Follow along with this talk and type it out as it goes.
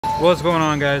What's going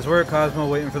on, guys? We're at Cosmo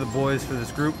waiting for the boys for this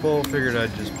group poll. Figured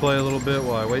I'd just play a little bit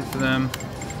while I wait for them.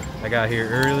 I got here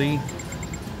early.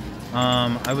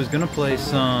 I was gonna play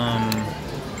some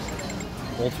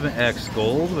Ultimate X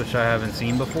Gold, which I haven't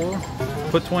seen before.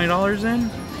 Put $20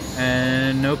 in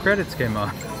and no credits came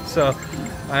up. So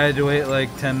I had to wait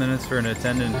like 10 minutes for an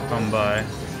attendant to come by.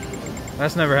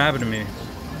 That's never happened to me.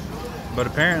 But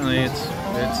apparently it's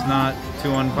not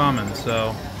too uncommon,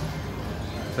 so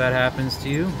if that happens to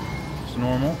you, it's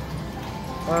normal.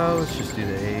 Let's just do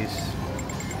the ace.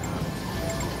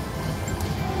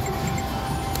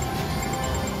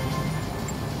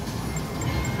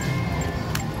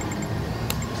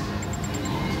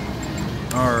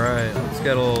 Alright, let's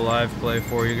get a little live play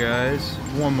for you guys.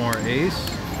 One more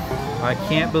ace. I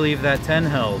can't believe that 10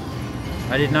 held.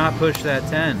 I did not push that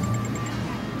 10.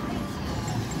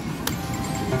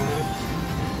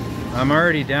 I'm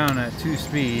already down at 2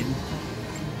 speed.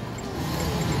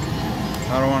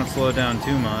 I don't want to slow it down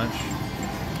too much.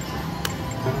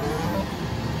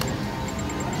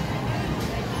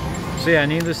 So yeah,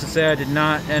 needless to say, I did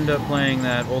not end up playing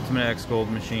that Ultimate X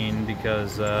Gold machine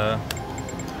because I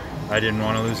didn't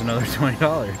want to lose another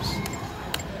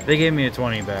 $20. They gave me a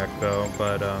 20 back though,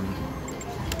 but I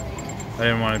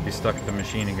didn't want to be stuck at the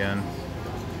machine again.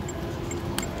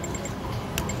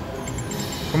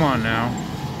 Come on now.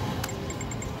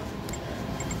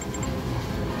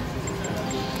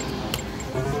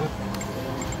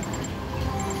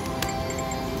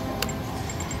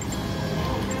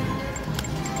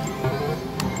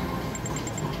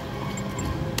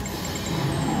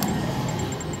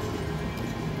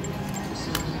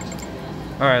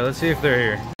 Alright, let's see if they're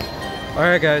here.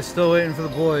 Alright guys, still waiting for the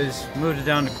boys. Moved it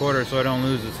down to quarter so I don't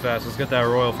lose as fast. Let's get that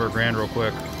royal for a grand real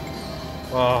quick.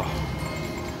 Oh,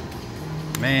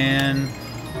 man.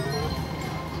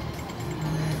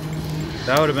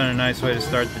 That would have been a nice way to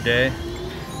start the day.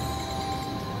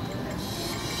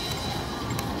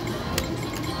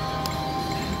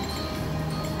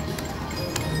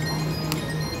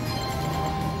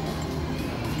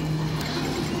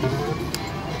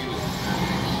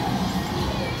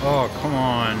 Oh, come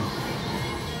on.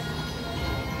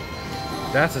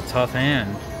 That's a tough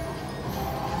hand.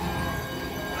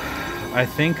 I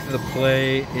think the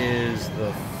play is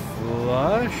the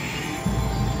flush.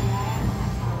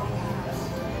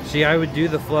 See, I would do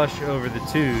the flush over the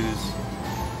twos.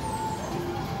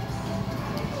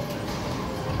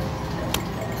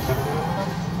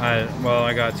 Well,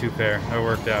 I got 2 pair. That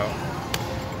worked out.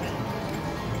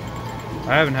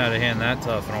 I haven't had a hand that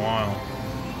tough in a while.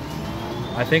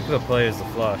 I think the play is the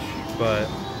flush, but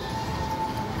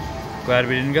glad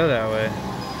we didn't go that way.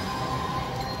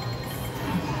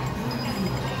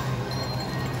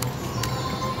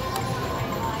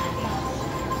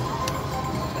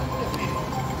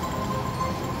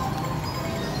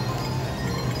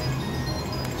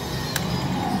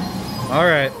 All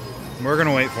right, we're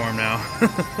gonna wait for him now.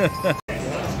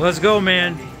 Let's go,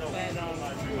 man.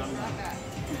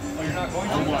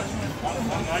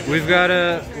 We've got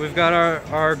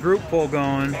our group poll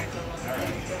going.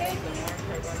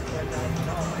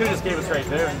 Could have just gave us right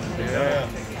there. Yeah.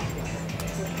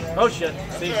 Oh shit!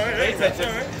 See, pay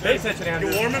attention. Pay attention, Andrew.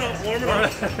 You're warming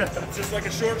up. It's just like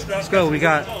a short strap. Let's go. We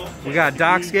got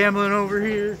Doc's gambling over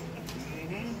here.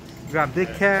 We got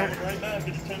Big Cat.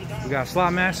 We got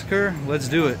Slotmassacre. Let's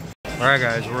do it. All right,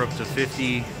 guys, we're up to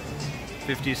 50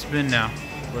 spin now.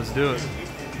 Let's do it.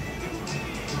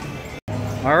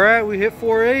 All right, we hit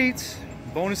 4 8s.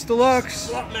 Bonus deluxe.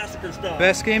 Slotmassacre stuff.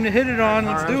 Best game to hit it on.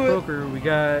 Let's do it. Poker. We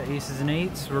got aces and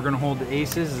 8s. We're gonna hold the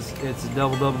aces. It's a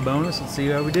double bonus. Let's see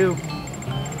how we do.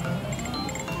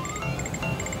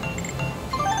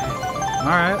 All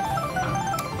right,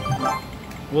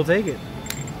 we'll take it.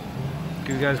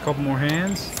 Give you guys a couple more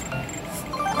hands.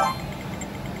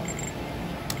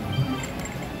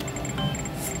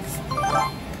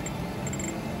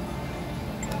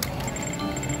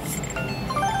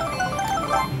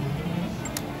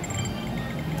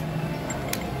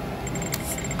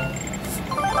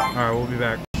 Alright, we'll be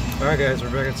back. Alright guys,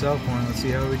 we're back at South Point. Let's see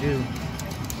how we do.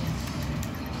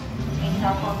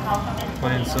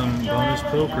 Playing some bonus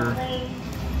poker.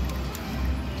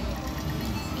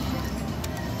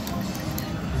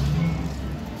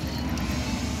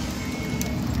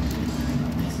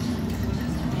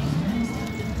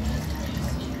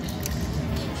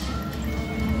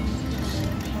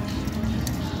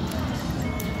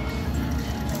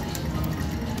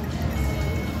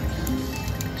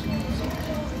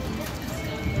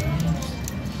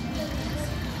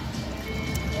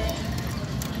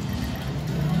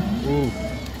 Ooh.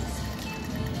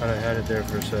 Thought I had it there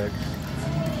for a sec.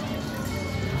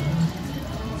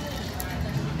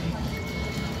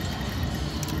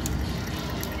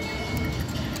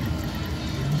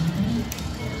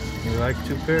 like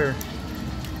 2 pair.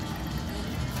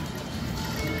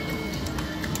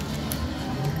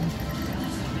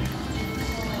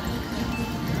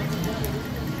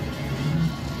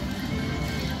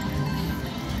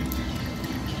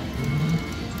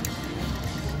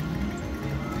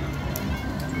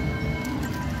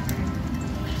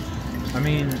 I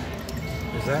mean,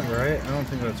 is that right? I don't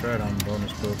think that's right on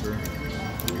bonus poker.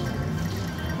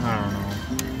 I don't know.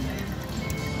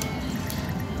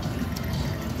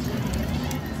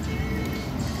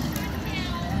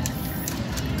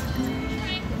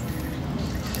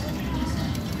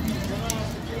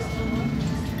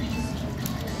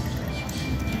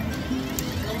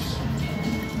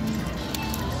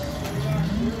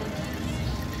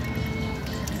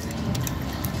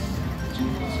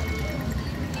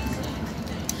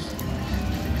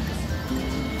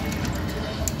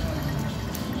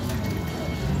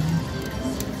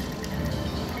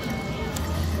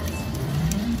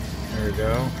 There we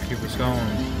go. Keep us going.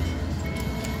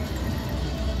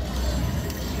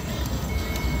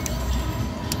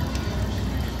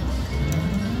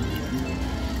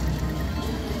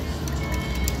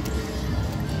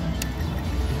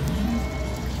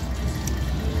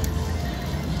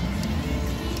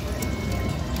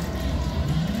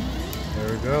 There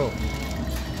we go.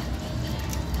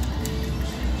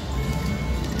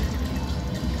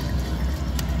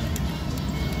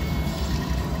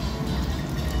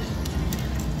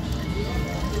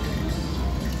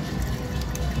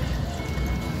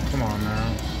 Come on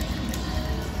now.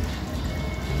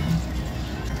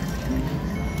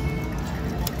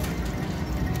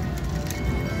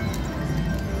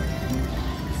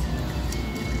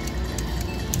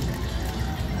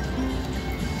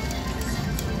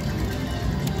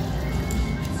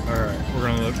 All right, we're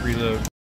gonna reload.